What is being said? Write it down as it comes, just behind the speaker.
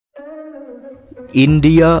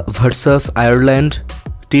India vs Ireland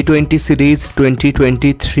T20 Series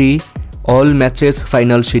 2023 All Matches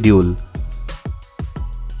Final Schedule.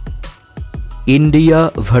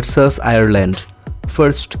 India vs Ireland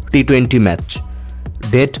First T20 match.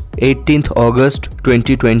 Date 18th August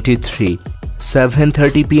 2023.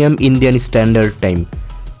 7:30 p.m. Indian Standard Time.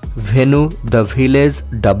 Venue The Village,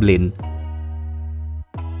 Dublin.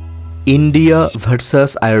 India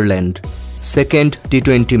vs Ireland Second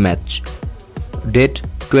T20 match. Date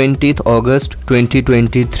 20th August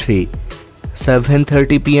 2023.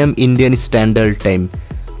 7:30 p.m. Indian Standard Time.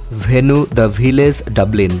 Venue The Village,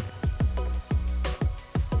 Dublin.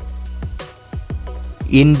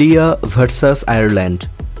 India vs Ireland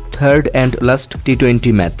Third and last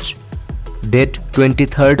T20 match. Date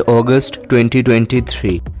 23rd August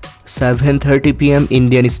 2023. 7:30 p.m.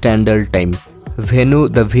 Indian Standard Time. Venue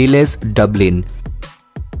The Village, Dublin.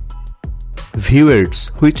 Viewers,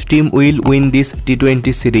 which team will win this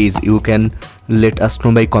T20 series? You can let us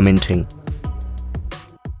know by commenting.